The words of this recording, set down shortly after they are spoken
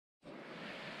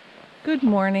Good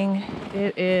morning.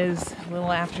 It is a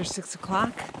little after 6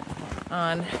 o'clock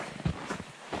on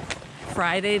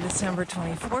Friday, December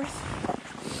 24th.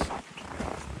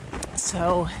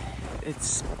 So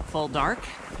it's full dark.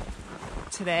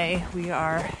 Today we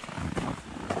are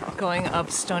going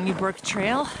up Stony Brook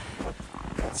Trail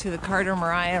to the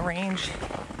Moriah range,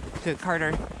 to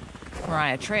the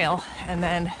Moriah Trail, and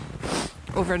then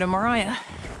over to Moriah.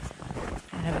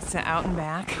 And it's out and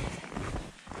back.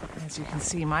 As you can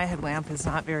see, my headlamp is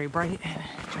not very bright, and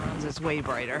John's is way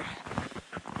brighter.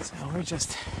 So we're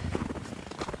just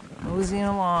moseying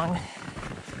along,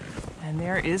 and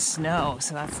there is snow,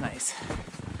 so that's nice.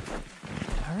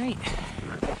 All right.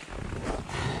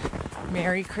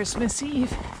 Merry Christmas Eve.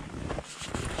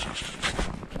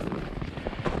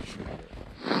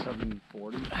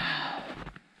 740.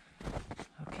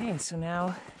 Okay, so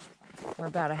now we're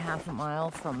about a half a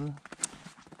mile from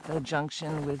the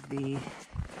junction with the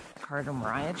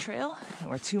Moriah Trail, and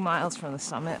we're 2 miles from the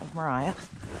summit of Moriah,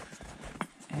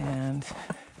 and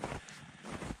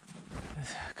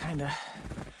kind of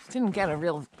didn't get a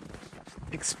real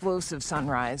explosive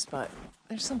sunrise, but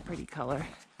there's some pretty color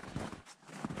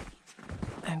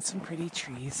and some pretty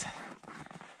trees.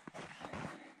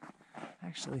 I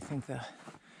actually think the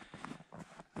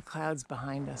clouds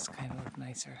behind us kind of look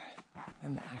nicer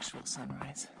than the actual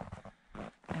sunrise,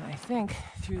 and I think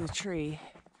through the tree,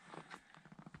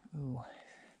 ooh,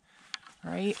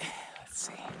 right? Let's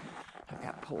see. I've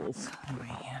got poles in my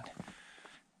hand.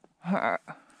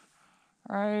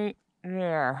 Right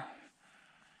there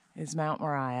is Mount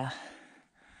Moriah.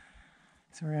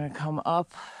 So we're going to come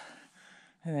up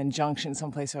and then junction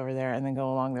someplace over there and then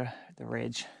go along the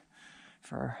ridge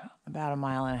for about 1.5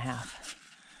 miles.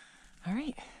 All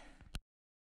right.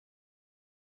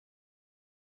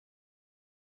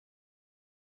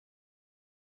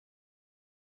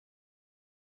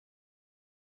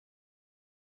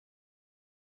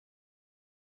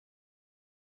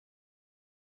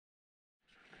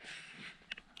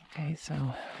 Okay, so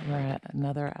we're at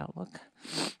another outlook,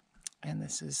 and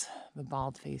this is the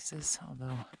bald faces,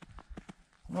 although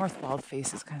North Bald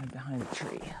Face is kind of behind the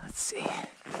tree. Let's see.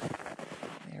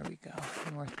 There we go.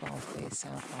 North Bald Face,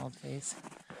 South Bald Face.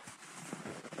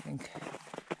 I think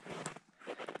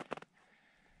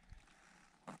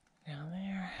down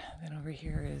there. Then over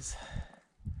here is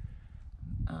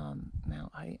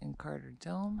Mount Height and Carter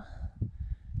Dome.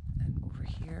 And over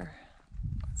here,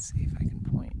 let's see if I can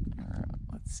point.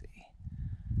 Let's see.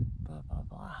 Blah, blah,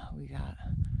 blah. We got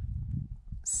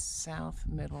South,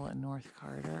 Middle, and North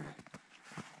Carter.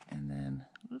 And then,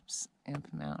 oops,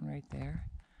 Imp Mountain right there.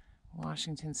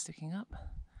 Washington sticking up.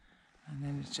 And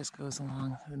then it just goes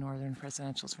along the northern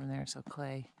presidentials from there. So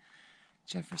Clay,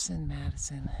 Jefferson,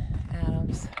 Madison,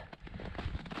 Adams.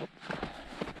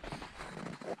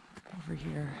 Over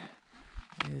here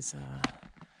is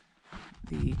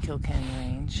the Kilkenny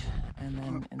Range, and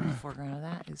then in the foreground of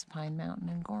that is Pine Mountain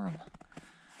and Gorham.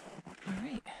 All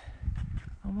right,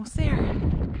 almost there.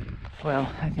 Well,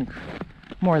 I think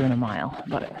more than 1 mile,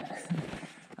 but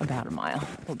about 1 mile.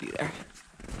 We'll be there.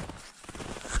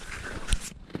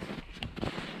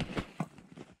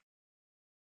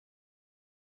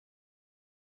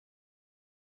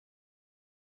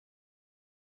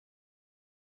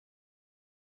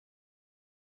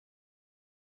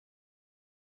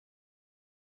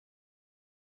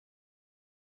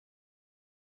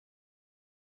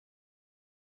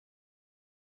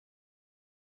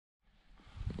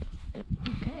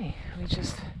 Okay,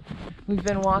 we've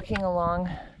been walking along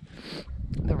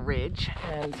the ridge,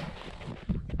 and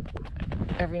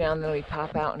every now and then we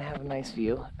pop out and have a nice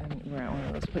view, and we're at one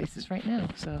of those places right now.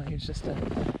 So here's just a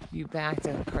view back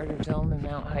to Carter Dome and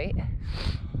Mount Height,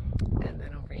 and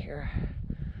then over here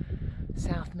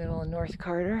South, Middle, and North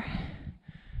Carter,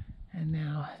 and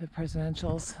now the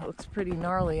presidentials. It looks pretty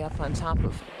gnarly up on top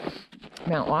of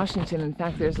Mount Washington. In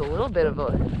fact, there's a little bit of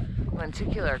a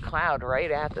lenticular cloud right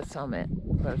at the summit,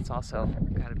 but it's also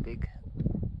got a big,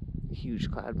 huge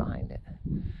cloud behind it.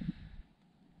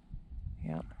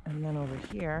 Yep, and then over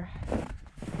here,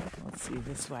 let's see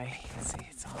this way. You can see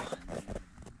it's all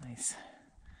nice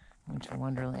winter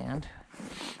wonderland.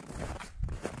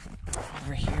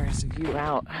 Over here is a view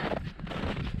out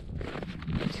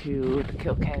to the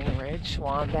Kilkenny Ridge,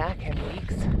 Wamback, and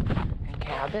Weeks, and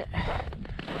Cabot.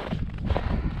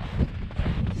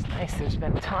 It's nice. There's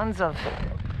been tons of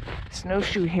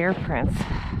snowshoe hair prints,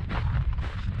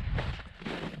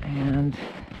 and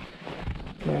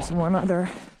there's one other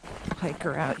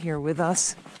hiker out here with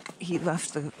us. He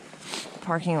left the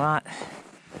parking lot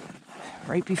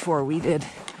right before we did,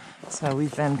 so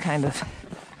we've been kind of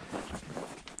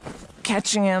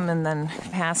catching him and then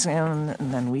passing him,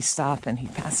 and then we stop and he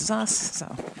passes us.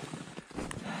 So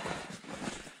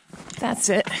that's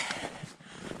it.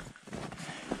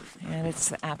 And it's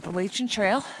the Appalachian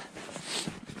Trail,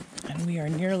 and we are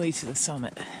nearly to the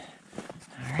summit.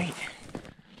 All right.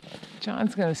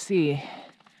 John's gonna see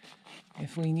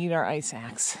if we need our ice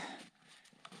axe.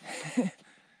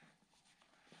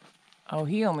 Oh,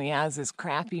 he only has his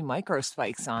crappy micro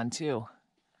spikes on too.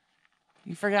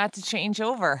 You forgot to change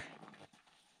over.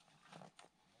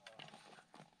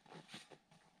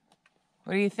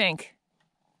 What do you think?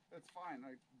 That's fine.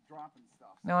 I'm dropping stuff.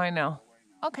 No, I know.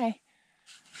 Okay.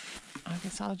 I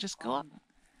guess I'll just go up.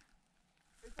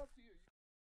 It's up to you.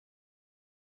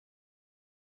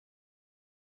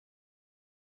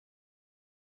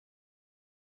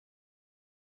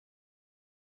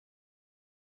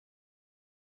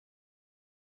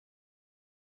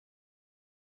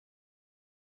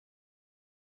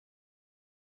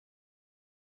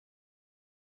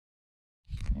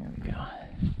 There we go.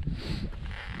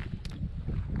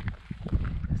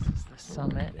 This is the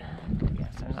summit.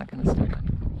 Yes, I'm not going to start.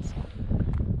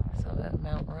 Summit of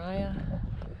Mount Moriah.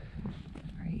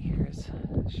 Right here is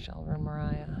Shelburne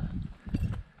Moriah.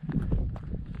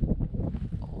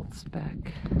 Old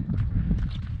Speck.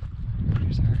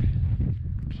 Here's our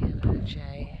Canada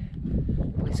J.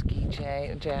 Whiskey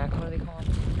J. Jack, what do they call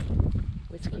them?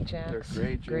 Whiskey Jacks?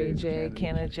 They're Gray J,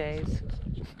 Canada J's.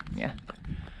 Yeah.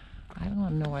 I don't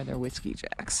want to know why they're Whiskey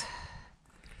Jacks.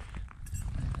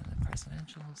 And then the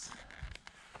presidentials.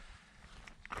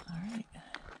 Alright.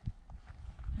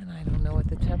 And I don't know what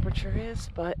the temperature is,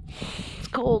 but it's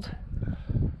cold.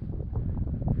 I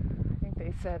think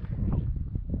they said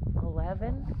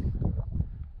 11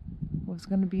 was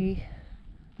going to be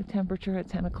the temperature at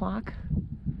 10 o'clock.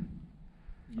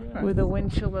 Yeah. With a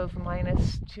wind chill of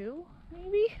 -2,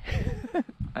 maybe?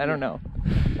 I don't know. I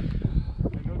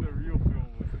know the real film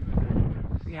was in the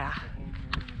negatives. Yeah. The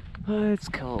whole morning. But it's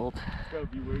cold. It's gotta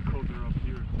be way colder up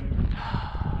here too.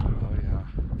 Oh yeah.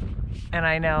 And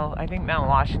I know, I think Mount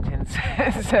Washington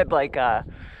said like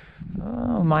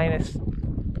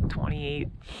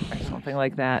 -28 or something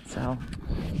like that. So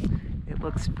it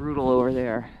looks brutal over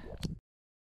there.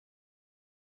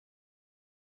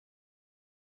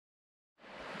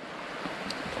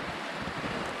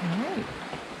 Alright.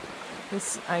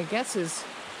 This, I guess, is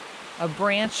a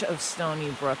branch of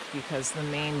Stony Brook because the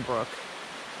main brook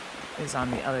is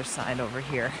on the other side over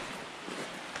here.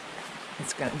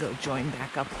 It's going to go join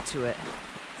back up to it.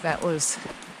 That was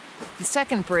the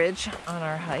second bridge on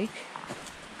our hike,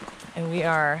 and we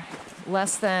are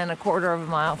less than a quarter of a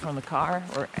mile from the car,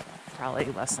 or probably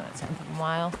less than a tenth of a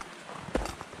mile.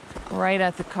 Right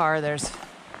at the car, there's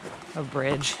a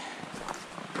bridge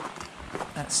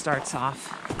that starts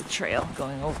off the trail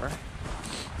going over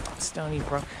Stony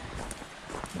Brook.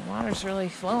 The water's really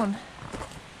flowing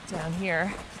down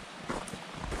here.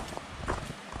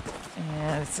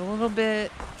 And it's a little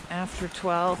bit after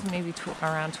 12, maybe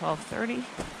around 12:30.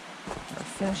 We're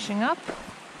finishing up.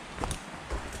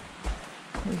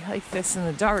 We hiked this in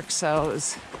the dark, so it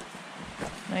was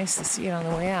nice to see it on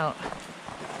the way out.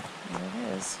 There it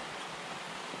is.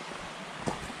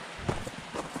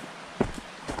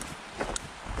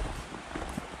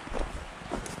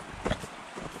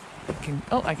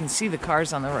 I can see the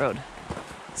cars on the road.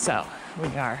 So we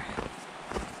are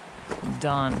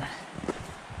done.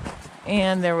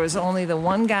 And there was only the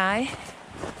one guy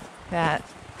that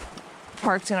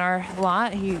parked in our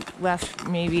lot. He left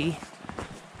maybe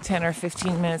 10 or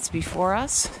 15 minutes before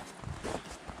us.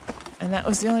 And that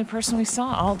was the only person we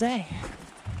saw all day.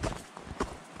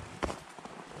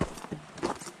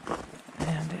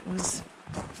 And it was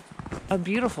a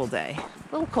beautiful day. A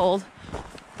little cold,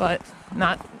 but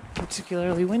not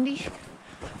particularly windy.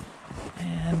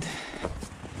 And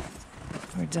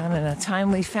we're done in a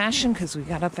timely fashion because we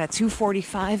got up at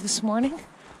 2:45 this morning.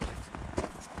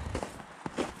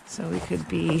 So we could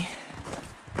be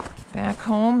back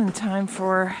home in time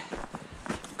for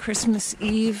Christmas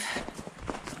Eve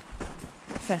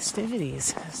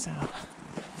festivities. So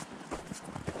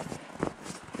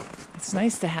it's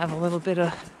nice to have a little bit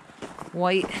of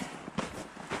white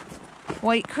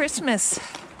Christmas.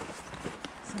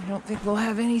 So I don't think we'll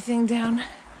have anything down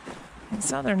in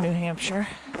southern New Hampshire.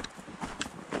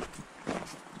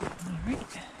 All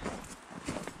right.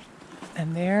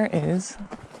 And there is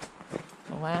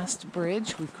the last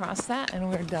bridge. We crossed that and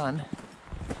we're done.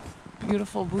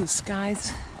 Beautiful blue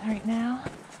skies right now.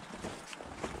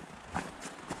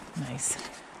 Nice.